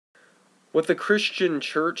What the Christian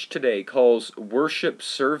church today calls worship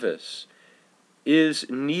service is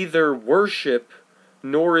neither worship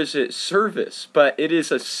nor is it service, but it is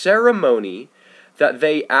a ceremony that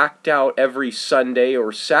they act out every Sunday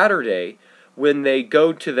or Saturday when they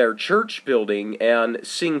go to their church building and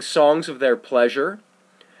sing songs of their pleasure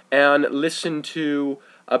and listen to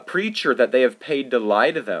a preacher that they have paid to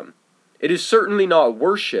lie to them. It is certainly not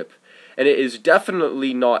worship, and it is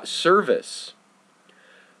definitely not service.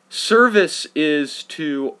 Service is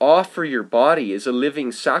to offer your body as a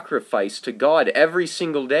living sacrifice to God every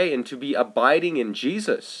single day and to be abiding in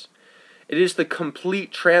Jesus. It is the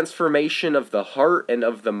complete transformation of the heart and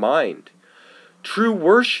of the mind. True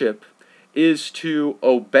worship is to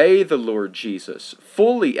obey the Lord Jesus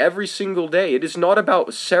fully every single day. It is not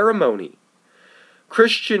about ceremony.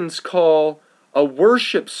 Christians call a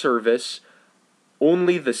worship service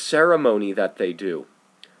only the ceremony that they do.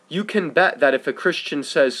 You can bet that if a Christian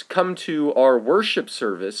says, "Come to our worship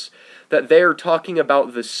service," that they are talking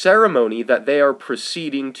about the ceremony that they are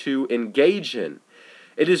proceeding to engage in.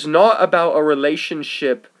 It is not about a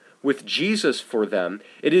relationship with Jesus for them.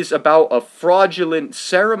 It is about a fraudulent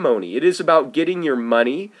ceremony. It is about getting your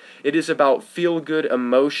money. It is about feel-good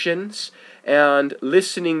emotions and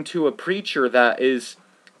listening to a preacher that is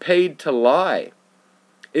paid to lie.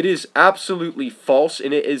 It is absolutely false,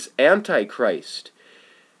 and it is antichrist.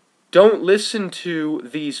 Don't listen to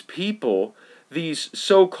these people, these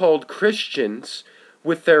so-called Christians,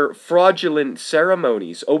 with their fraudulent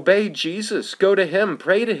ceremonies. Obey Jesus. Go to Him.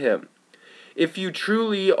 Pray to Him. If you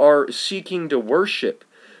truly are seeking to worship,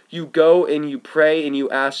 you go and you pray and you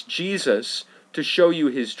ask Jesus to show you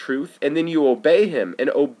His truth, and then you obey Him. And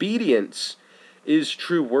obedience is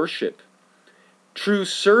true worship. True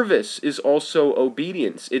service is also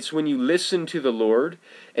obedience. It's when you listen to the Lord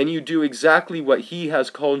and you do exactly what He has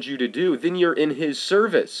called you to do. Then you're in His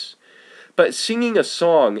service. But singing a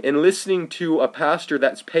song and listening to a pastor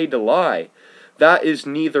that's paid to lie, that is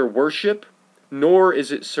neither worship nor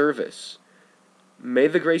is it service. May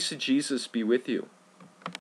the grace of Jesus be with you.